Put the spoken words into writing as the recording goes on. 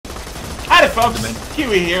Howdy folks,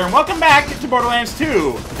 Keywii here, and welcome back to Borderlands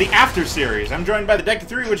 2, the After Series. I'm joined by the deck of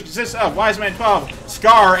 3, which consists of Wise Man 12,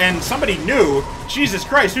 Scar, and somebody new. Jesus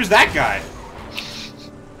Christ, who's that guy?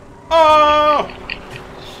 Oh!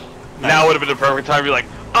 Nice. Now would have been the perfect time to be like,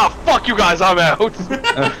 ah, fuck you guys, I'm out!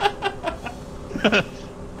 I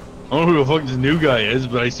don't know who the fuck this new guy is,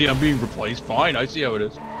 but I see I'm being replaced. Fine, I see how it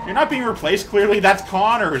is. You're not being replaced, clearly. That's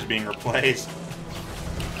Connor who's being replaced.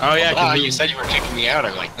 Oh yeah, you said you were kicking me out.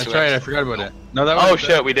 I'm like, that's right. I forgot about it. No, that was. Oh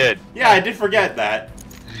shit, we did. Yeah, I did forget that.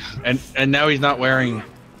 And now he's not wearing.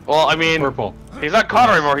 Well, I mean, purple. He's not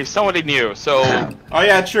Connor anymore. He's somebody new. So. Oh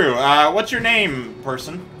yeah, true. What's your name,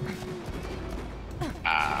 person?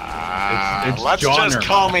 It's let's Johnner. just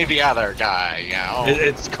call me the other guy. Yeah.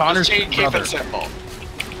 It's Connor's keep brother. it simple.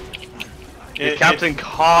 Captain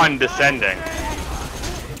Condescending.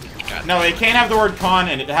 No, it can't have the word con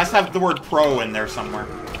in it. It has to have the word pro in there somewhere.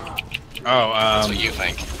 Oh, That's what you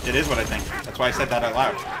think. It is what I think. That's why I said that out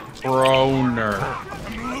loud. Broner.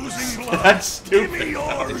 That's stupid.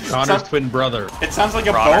 It's Connor's twin brother. It sounds like a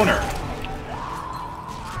Proner. boner.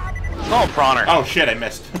 Oh, Proner. Oh shit, I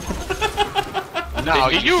missed. No,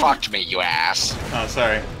 you fucked me, you ass. Oh,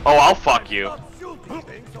 sorry. Oh, I'll fuck you.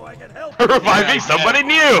 Reviving somebody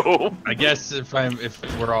new. I guess if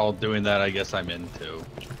we're all doing that, I guess I'm in too.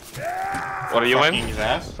 What are you Fucking in? his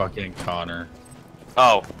ass. Fucking Connor.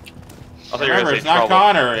 Oh. I thought you were Remember, gonna it's say not trouble.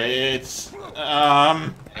 Connor. It's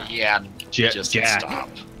Yeah, just Jack. stop.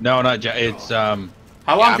 No, not Jack. It's How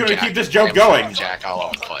long Yeah, can we I'm keep this Jack. joke going? Jack all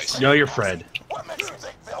over the place. No, you're Fred.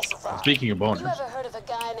 Speaking of You boners. ever heard of a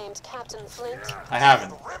guy named Captain Flint? I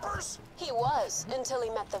haven't. He was, until he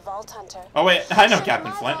met the Vault Hunter. Oh wait, I know So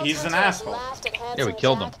Captain my Flint. Vault He's an Hunter asshole. laughed at Yeah, we Handsome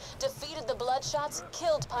killed Jack, him. defeated the Bloodshots,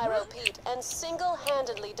 killed Pyro Pete, and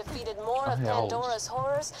single-handedly defeated more of hell. Pandora's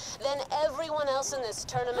horrors than everyone else in this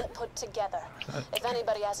tournament put together. If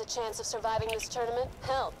anybody has a chance of surviving this tournament,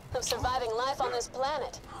 hell, of surviving life on this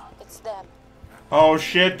planet, it's them. Oh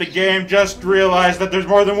shit, the game just realized that there's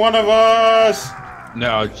more than one of us!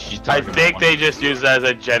 No, she's I talking about think one. they just use it as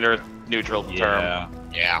a gender-neutral term. Yeah.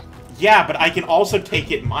 Yeah. Yeah, but I can also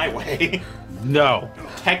take it my way. No.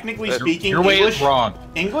 Technically speaking, Your way is wrong.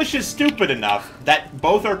 English is stupid enough that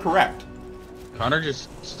both are correct. Connor just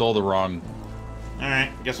stole the wrong.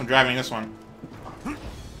 Alright, guess I'm driving this one.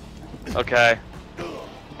 Okay.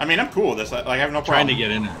 I mean, I'm cool with this. Like, I have no Trying problem. to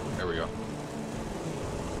get in there. There we go.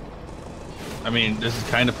 I mean, this is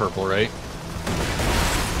kind of purple, right?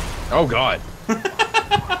 Oh god.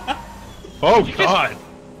 Oh god.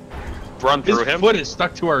 Run His through him. foot is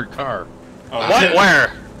stuck to our car. Oh, What? shit.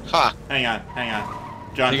 Where? Huh. Hang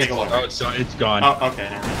on. John, take a look. Oh, it's gone. Oh, okay,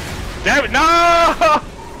 never mind. Damn it! No!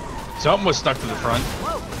 Something was stuck to the front.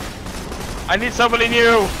 I need somebody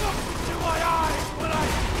new.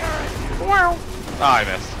 Wow. Oh, I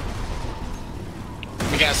missed.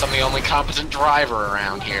 We guess I'm the only competent driver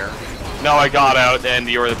around here. No, I got out, and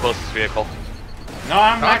you were the closest vehicle. No,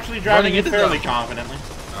 I'm Oh, actually driving running it into fairly them. confidently.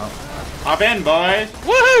 Oh. Hop in, boys.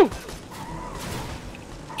 Woohoo!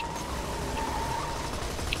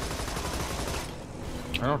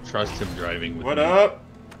 I don't trust him driving with What me. up?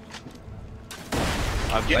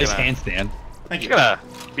 I'm Nice gonna, handstand. Thank you. gonna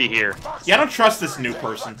be here. Yeah, I don't trust this new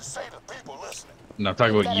person. No, I'm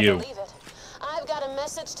talking about better you. believe it. I've got a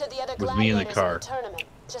message to the other With me in the gladiators car. tournament.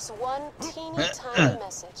 Just one teeny tiny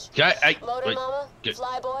message. Motor Wait, Mama, get-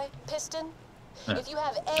 Flyboy, Piston. If you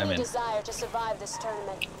have I'm any in. desire to survive this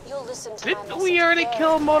tournament, you'll listen to my Didn't message. we already very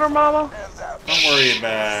kill Motor Mama? Don't worry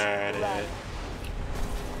about it.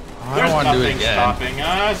 I There's don't want to do it nothing again. stopping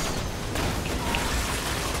us.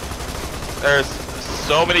 There's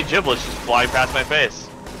so many giblets just flying past my face.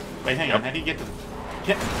 Wait, hang on. How do you get to?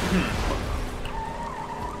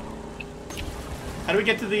 How do we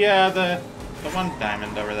get to the one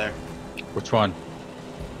diamond over there? Which one?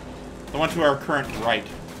 The one to our current right.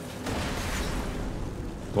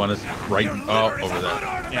 The one that's right over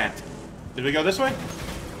there. Yeah. Did we go this way?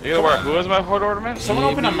 You know where? Who is my Ford ornament? Someone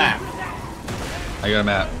open a map. I got a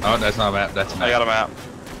map. Oh, that's not a map. That's a map. I got a map.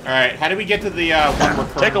 All right. How do we get to the one we're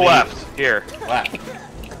currently? Take a left here, Left.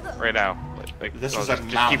 right now. Like, This no, is a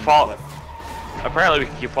just mountain. keep following. cliff. Apparently, we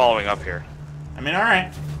can keep following up here. I mean, all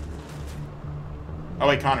right. Oh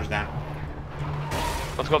wait, Connor's down.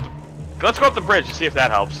 Let's go. Let's go up the bridge and see if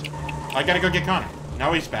that helps. I gotta go get Connor.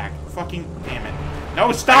 No, he's back. Fucking damn it.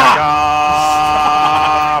 No, stop!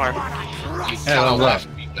 Connor. You Yeah, kind of level up. left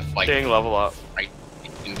me with like King, level up. right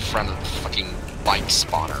in front of the fucking bike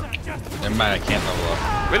spawner. Never mind, I can't level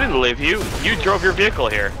up. We didn't leave you. You drove your vehicle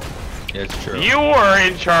here. Yeah, it's true. You were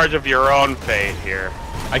in charge of your own fate here.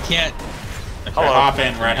 I can't. Hello. Hop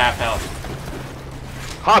in. We're at half health.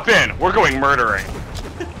 Hop in. We're going murdering.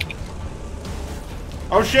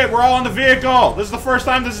 Oh shit, we're all in the vehicle! This is the first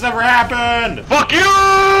time this has ever happened! Fuck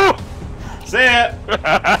you! See it!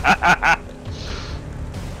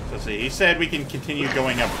 Let's see, he said we can continue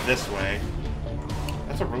going up this way.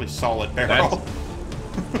 That's a really solid barrel.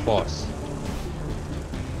 Boss.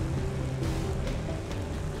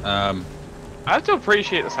 I have to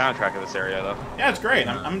appreciate the soundtrack of this area, though. Yeah, it's great.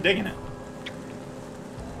 I'm digging it.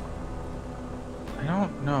 I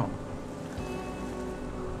don't know.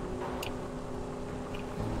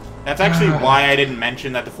 That's actually why I didn't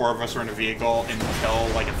mention that the four of us were in a vehicle until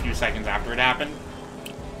like a few seconds after it happened.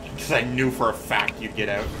 Because I knew for a fact you'd get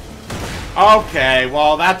out. Okay,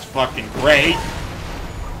 well that's fucking great.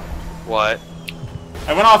 What?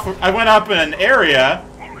 I went up in an area.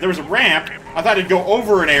 There was a ramp. I thought it'd go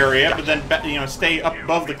over an area, but then stay up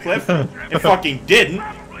above the cliff. It fucking didn't.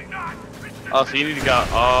 Oh, so you need to go.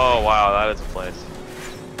 Oh wow, that is a place.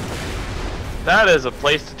 That is a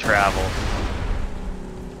place to travel.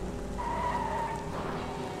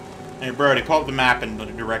 Hey, Brody, pull up the map and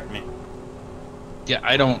direct me. Yeah,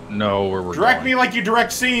 I don't know where we're Direct going. me like you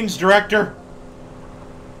direct scenes, director.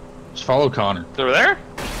 Just follow Connor. Is it over there?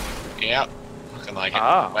 Yep. Looking like it.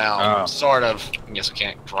 Ah. Well, sort of. I guess we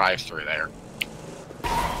can't drive through there.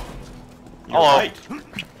 You're Hello. right.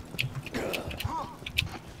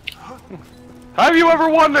 Have you ever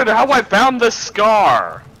wondered how I found this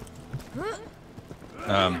scar?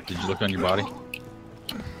 Did you look on your body?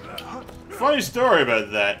 Funny story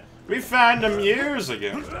about that. We found him years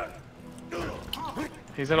ago.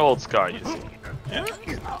 He's an old scar, you see. Yeah.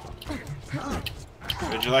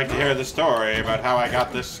 Would you like to hear the story about how I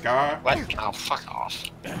got this scar? What? Oh, fuck off.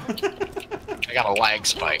 I got a lag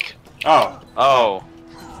spike Oh. Oh.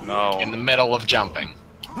 No. in the middle of jumping.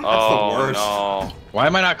 Oh, worst. no. Why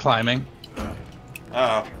am I not climbing? Uh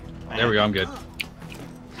oh. There we go, I'm good.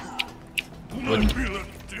 Wouldn't-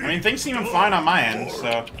 I mean, things seem fine on my end,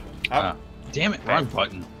 so. Damn it, wrong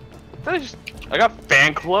button. I got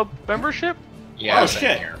fan club membership? Yeah, Oh, same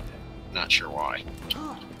shit. here. Not sure why.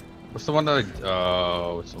 What's the one that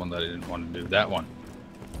what's the one that I didn't want to do? That one.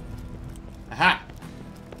 Aha.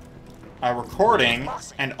 A recording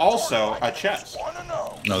and also a chest.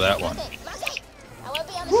 No, that one. I won't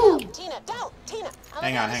be on the show. Tina, don't! Tina!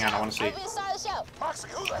 Hang on, I want to see. I'll be the star of the show. Moxie,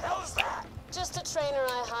 who the hell is that? Just a trainer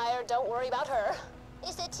I hired. Don't worry about her.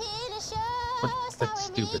 It's the Tina Show. What? That's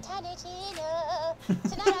starring me, stupid. Tiny Tina.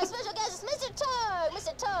 Tonight our special guest is Mr. Torgue.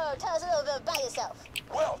 Mr. Torgue, tell us a little bit about yourself.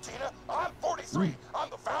 Well, Tina, I'm 43. I'm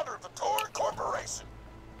the founder of the Torgue Corporation.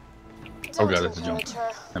 Oh god, it's a jump. encourage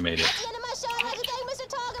her. I made it. At the end of my show, I'd like to thank Mr.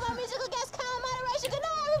 Torgue and my musical guest, kind moderation. Good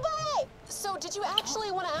night, everybody! So, did you actually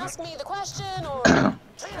want to ask me the question, or...?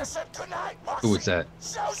 Tina said good night, Moxie. Who was that?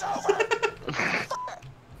 Show's over.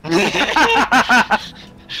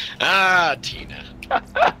 Ah, Tina.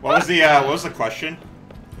 What was the question?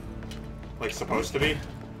 Like, supposed to be?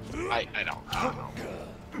 I don't know.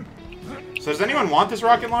 So does anyone want this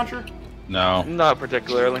rocket launcher? No. Not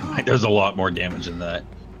particularly. It does a lot more damage than that.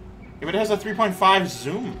 Yeah, but it has a 3.5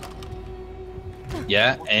 zoom.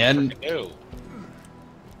 Yeah, and Ew.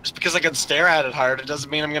 Just because I can stare at it hard, it doesn't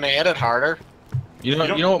mean I'm gonna hit it harder. you know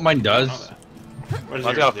don't- you know what mine I don't know does? that. What does Mine's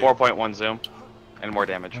yours got a do? 4.1 zoom and more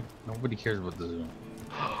damage. Nobody cares about the zoom.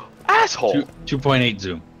 Asshole! 2.8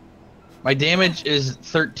 zoom. My damage is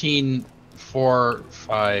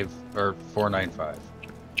 13,495 or 495.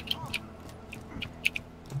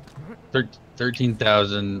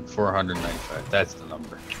 13,495. That's the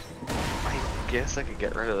number. I guess I could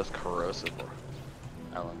get rid of this corrosive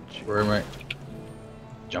LMG. Where am I?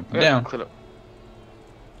 Jumping Yeah, down. clean up.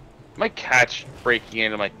 My catch breaking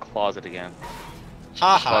into my closet again.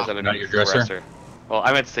 Haha. Closet Not underneath your the dresser? Well,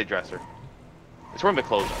 I meant to say dresser. It's where my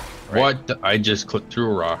clothes are. Right? What? I just clipped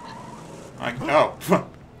through a rock. Oh.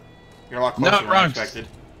 You're a lot closer No, than I wrong. expected.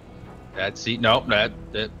 See, nope, that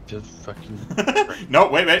just fucking. No,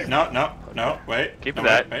 wait, no, wait. Keep no,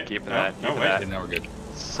 that, wait, keep no, that, No, keep wait. that. Okay, now we're good.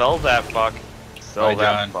 Sell that fuck. Sell Bye,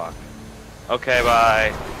 that John. fuck. Okay,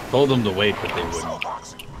 bye. Told them to wait, but they So, wouldn't.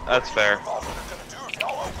 Moxie, That's fair. all they're gonna do if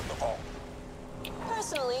y'all open the vault.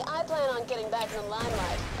 Personally, I plan on getting back in the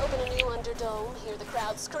limelight. Open a new Underdome, hear the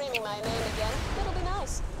crowd screaming my name again. It'll be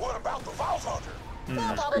nice. What about the Vault Hunter?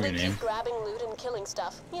 They'll probably your name. keep grabbing loot and killing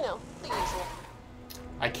stuff. You know, the usual.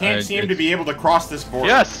 I can't seem to it's- be able to cross this border.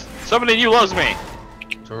 Yes! Somebody in you loves me!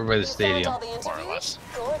 It's over by the Found stadium. all the More or interviews? less.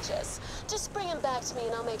 Gorgeous. Just bring them back to me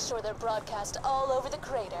and I'll make sure they're broadcast all over the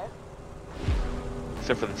crater.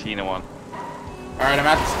 Except for the Tina one. Alright, I'm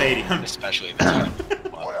at the stadium. Especially the Tina.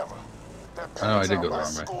 Whatever. That I know, I did go the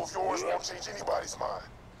pencil wrong way. bicycle of yours won't change anybody's mind.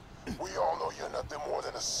 We all know you're nothing more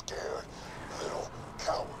than a scared little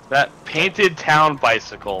coward. That painted town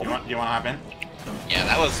bicycle. You want to hop in? Yeah,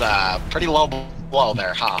 that was pretty low blow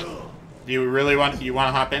there, huh? Do you really want to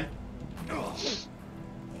hop in? All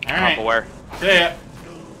right. Hop aware. See ya.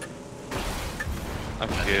 I'm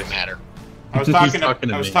Doesn't confused. matter. I was He's talking talking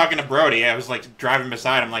to I was me. talking to Brody. I was like driving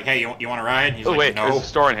beside him, like, "Hey, you want to ride?" He's Oh like, wait, "No." there's a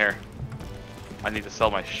store in here. I need to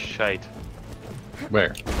sell my shite.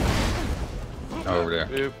 Where? Oh, over there.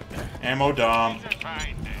 Boop. Ammo dump.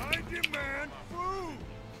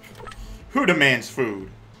 Who demands food?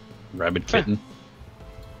 Rabbit kitten.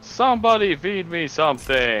 Somebody feed me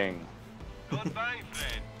something.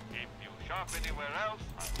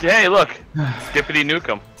 Hey, look, Skippity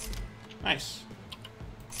Nukem. Nice.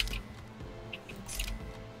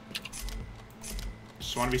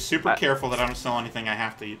 Just want to be super careful that I don't sell anything I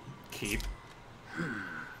have to keep.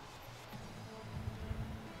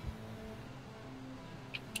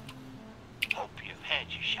 Hope you've had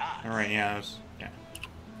your shot. All right, yeah, it's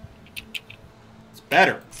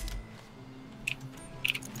better.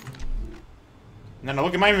 And then I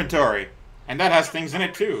look at my inventory, and that has things in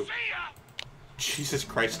it too. Jesus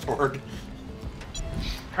Christ, Torgue.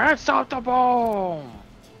 Can't stop the bomb.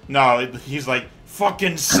 No, he's like,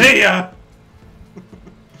 fucking see ya!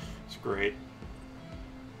 It's great.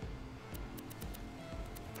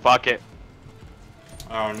 Fuck it.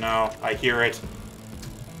 Oh no, I hear it.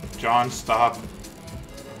 John, stop.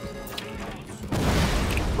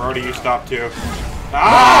 Brody, you stop too.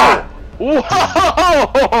 Ah! Whoa!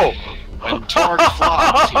 When Torgue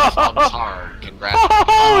flops, he flops hard. Congrats.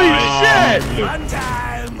 Holy shit! Run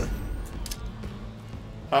time!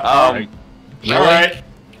 Alright.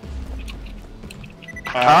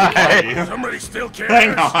 Hi. Somebody still cares.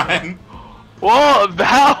 Hang on. Whoa,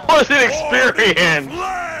 that was an experience!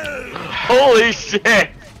 Holy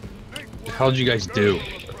shit! How'd you guys do?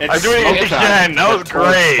 It's I'm doing it smoke time. again, that was It's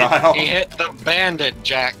Torgue great. style. He hit the bandit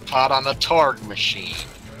jackpot on the Torgue machine.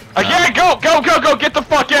 Again, go, get the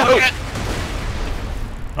fuck out!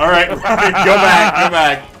 Alright, go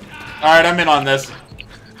back. Alright, I'm in on this.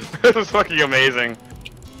 This is fucking amazing.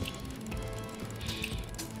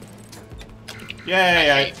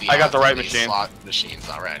 Yay, I got the right these machine. Slot machines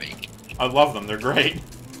already. I love them, they're great.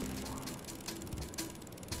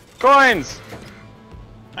 Coins!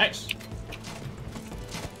 Nice.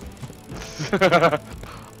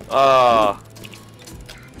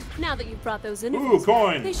 Now that you've brought those in, Ooh,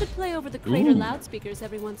 coin. they should play over the crater Ooh. loudspeakers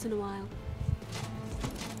every once in a while.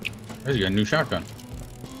 Hey, you got a new shotgun.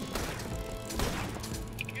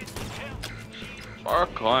 More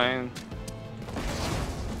coin.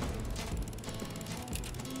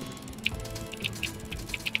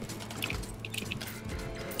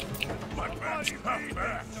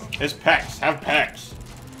 It's pecs. Have pecs.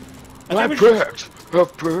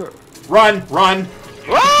 Run!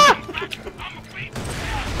 Ah!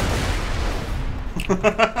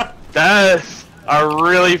 That's a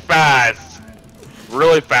really fast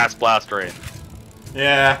blast rate.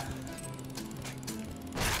 Yeah.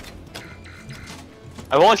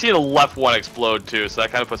 I've only seen the left one explode too, so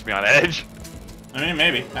that kind of puts me on edge. I mean,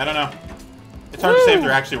 maybe. I don't know. It's hard to say if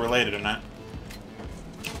they're actually related or not.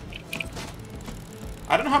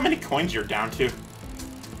 I don't know how many coins you're down to.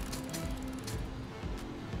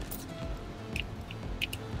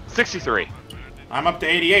 63. I'm up to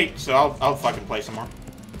 88, so I'll fucking play some more.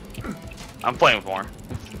 I'm playing with more.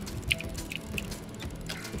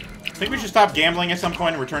 Think we should stop gambling at some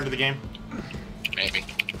point and return to the game? Maybe.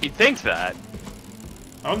 He thinks that.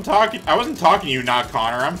 I wasn't talking to you, not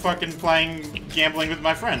Connor. I'm fucking playing gambling with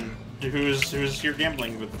my friend, who's here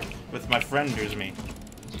gambling with my friend who's me.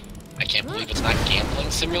 I can't believe it's not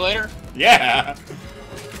gambling simulator. Yeah.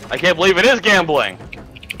 I can't believe it is gambling.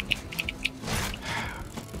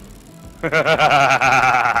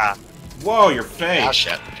 Whoa, your face. Oh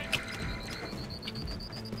shit.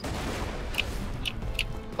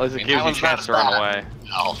 At least it I mean, gives that you a one's not chance as to run bad. away.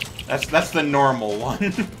 Oh. That's the normal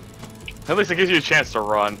one. At least it gives you a chance to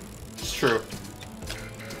run. It's true.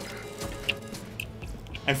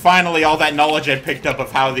 And finally, all that knowledge I picked up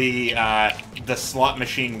of how the slot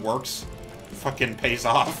machine works fucking pays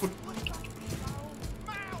off.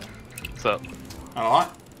 So, A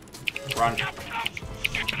lot. Run.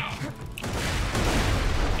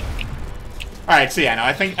 Alright, so yeah, no,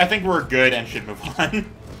 I think we're good and should move on.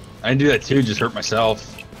 I didn't do that too, just hurt myself.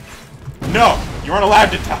 No! You aren't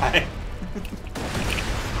allowed to die.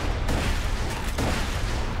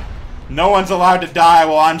 No one's allowed to die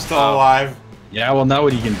while I'm still alive. Yeah, well, now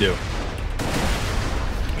what are you gonna do?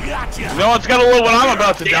 no one's gonna live when I'm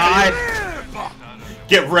about to die.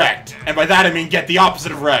 Get wrecked. And by that I mean get the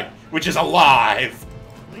opposite of wrecked, which is alive.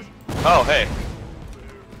 Oh, hey,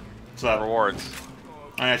 What's up? rewards.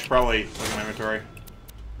 I should probably look at my inventory.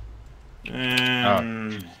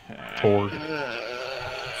 Torgue.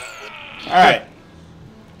 Alright.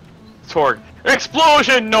 Torgue.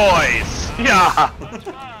 Explosion noise! Yeah!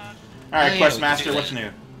 Alright, Hey, Questmaster, we what's can do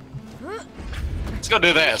new? Let's go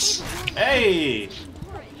do this. Hey!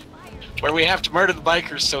 Where we have to murder the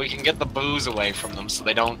bikers so we can get the booze away from them so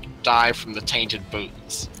they don't die from the tainted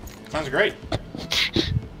booze. Sounds great.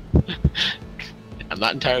 I'm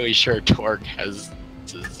not entirely sure Torgue has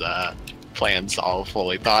his plans all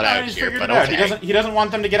fully thought out He's here, figured but it out. okay. He doesn't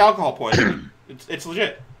want them to get alcohol poisoning. It's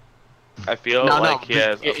legit. I feel No, like he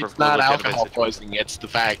has a it's not legitimate alcohol situation. poisoning. It's the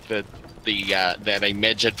fact that that a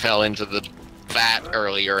midget fell into the vat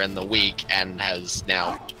earlier in the week and has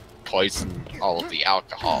now poisoned all of the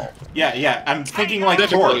alcohol. Yeah. I'm thinking like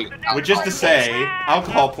Specifically, Torgue, which is to say,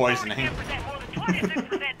 alcohol poisoning.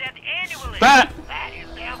 That!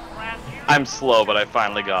 I'm slow, but I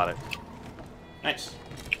finally got it. Nice.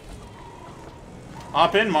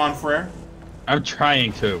 Hop in, Monfrere. I'm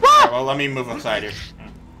trying to. Alright, well, let me move aside here.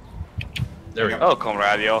 There we go. Oh,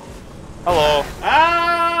 comradio. Hello.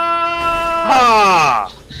 Ah!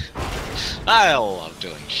 Ah! I love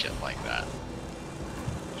doing shit like that.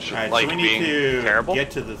 Alright, Like so we being need to terrible? get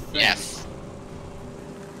to the thing. Yes.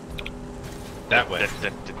 That way.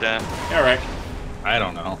 Alright. I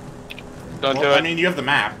don't know. Don't do Well, it. I mean, you have the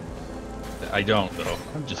map. I don't though.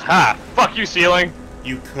 I'm just Ha! Fuck you, ceiling!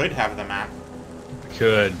 You could have the map.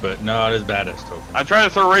 could, but not as bad as Token. I'm trying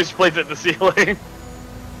to throw razor blades at the ceiling.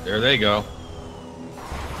 There they go.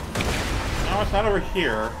 No, it's not over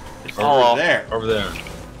here. It's Oh. over there. Over there.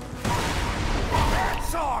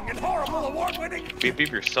 Song and horrible award-winning. Beep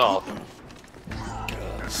beep yourself.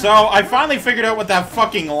 So, I finally figured out what that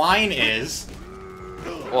fucking line is.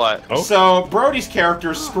 What? Oh. So, Brody's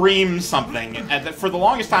character screams something, and for the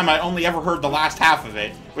longest time I only ever heard the last half of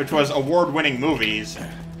it, which was award-winning movies.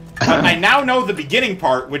 But I now know the beginning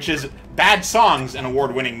part, which is bad songs and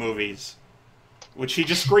award-winning movies. Which he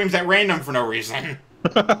just screams at random for no reason.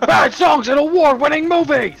 Bad songs and award-winning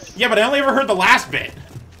movies! Yeah, but I only ever heard the last bit.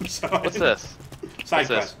 So What's this? Side What's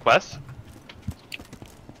this? quest.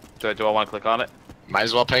 Quest? Do I want to click on it? Might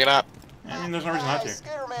as well pick it up. I mean, there's no reason not Hey, to.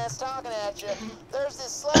 Scooter Man's talking at you. There's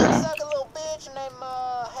this slap-sucking little bitch named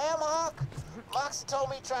Hamhock. Moxie told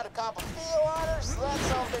me he tried to cop a feel on her, so that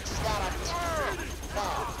son of a bitch has got a time. Now,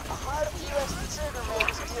 I hired a few extra trigger men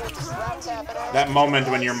to deal with this rat-tapping ass. That moment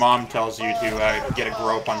when your mom tells you to get a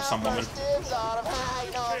grope on some woman. Dibs on him,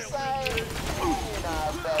 you know what I'm saying? You know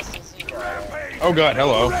as best as you know. Oh god,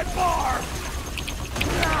 hello. Red bar.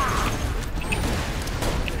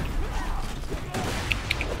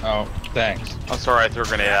 Oh, thanks. I'm sorry, I threw a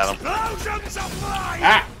grenade at him. Explosions of light.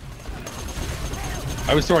 Ah!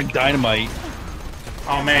 I was throwing dynamite.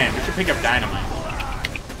 Oh man, we should pick up dynamite.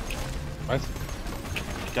 What?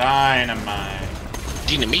 Dynamite.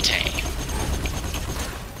 Dynamite.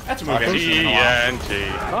 That's a movie I've seen in a while.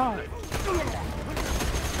 TNT.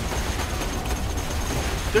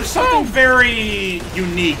 There's something very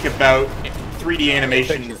unique about 3D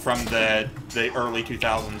animation from the early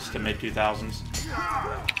 2000s to mid 2000s.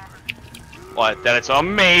 What? That it's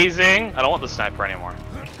amazing? I don't want the sniper anymore.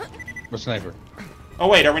 What sniper? Oh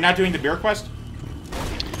wait, are we not doing the beer quest?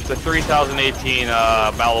 It's a 3018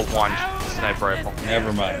 Battle of One sniper rifle.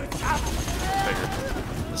 Never mind. Figured.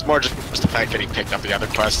 It's more just the fact that he picked up the other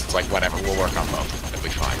quests. It's like, whatever, we'll work on both. It'll be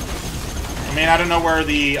fine. I mean, I don't know where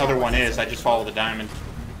the other one is. I just follow the diamond.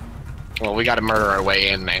 Well, we gotta murder our way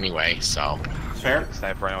in anyway, so. It's fair.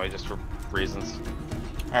 Sniper anyway, just for reasons.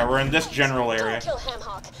 Alright, we're in this general area. Don't kill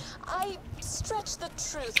Hamhock. I stretched the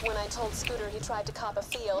truth when I told Scooter he tried to cop a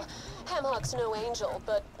feel. Hamhock's no angel,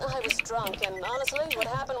 but I was drunk, and honestly, what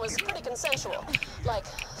happened was pretty consensual. Like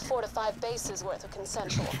 4 to 5 bases worth of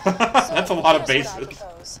consensual. That's a lot of here's what I bases.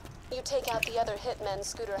 propose. You take out the other hitmen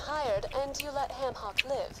Scooter hired, and you let Hamhock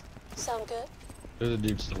live. Sound good? There's a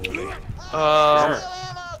dude still living. Sure. Kill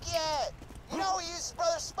Hamhock yet? You know we use his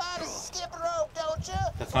brother Spider's skipping rope, don't you?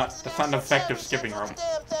 That's not an effective skipping rope.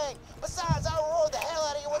 Damn thing. Besides, I'll roll the hell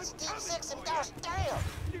out of you once you deep six and gosh damn.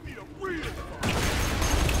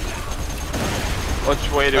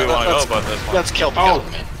 Which way do we want to go about this one? Let's kill the Oh.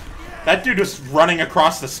 government. That dude was running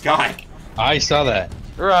across the sky. I saw that.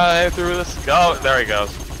 Right through this. Oh, there he goes.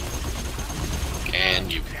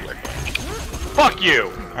 And you. Fuck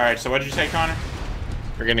you! Alright, so what did you say, Connor?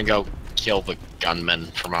 We're gonna go kill the gunman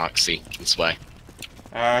from Oxy this way.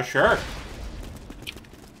 Sure.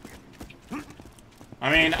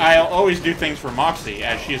 I mean, I'll always do things for Moxie,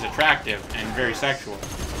 as she is attractive and very sexual.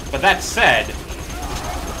 But that said,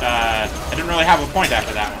 I didn't really have a point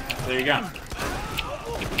after that one. So there you go.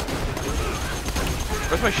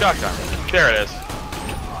 Where's my shotgun? There it is.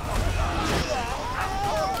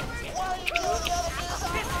 Why are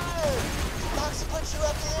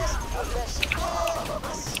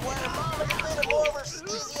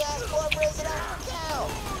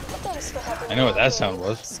I know what that sound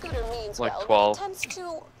was. Scooter means Like well, 12. but tends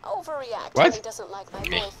to overreact What? when he doesn't like my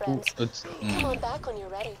boyfriends. It's, Come on back when you're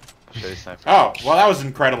ready. Shitty sniper. Oh, well, that was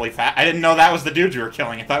incredibly fast. I didn't know that was the dudes you were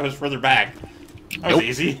killing. I thought it was further back. That was Nope.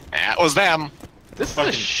 easy. That was them. This is a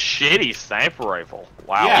fucking- shitty sniper rifle.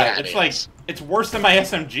 Wow. Yeah, yeah, it's it like, is. it's worse than my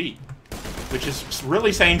SMG. Which is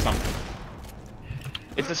really saying something.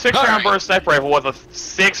 It's a 6-round Alright. burst sniper rifle with a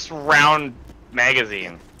 6-round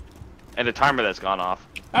magazine. And a timer that's gone off.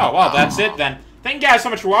 Oh, well, that's it then. Thank you guys so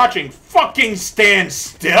much for watching. Fucking stand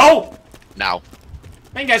still! Now.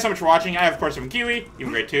 Thank you guys so much for watching. I, of course, am Keywii. You've been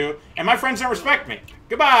great too. And my friends don't respect me.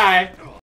 Goodbye!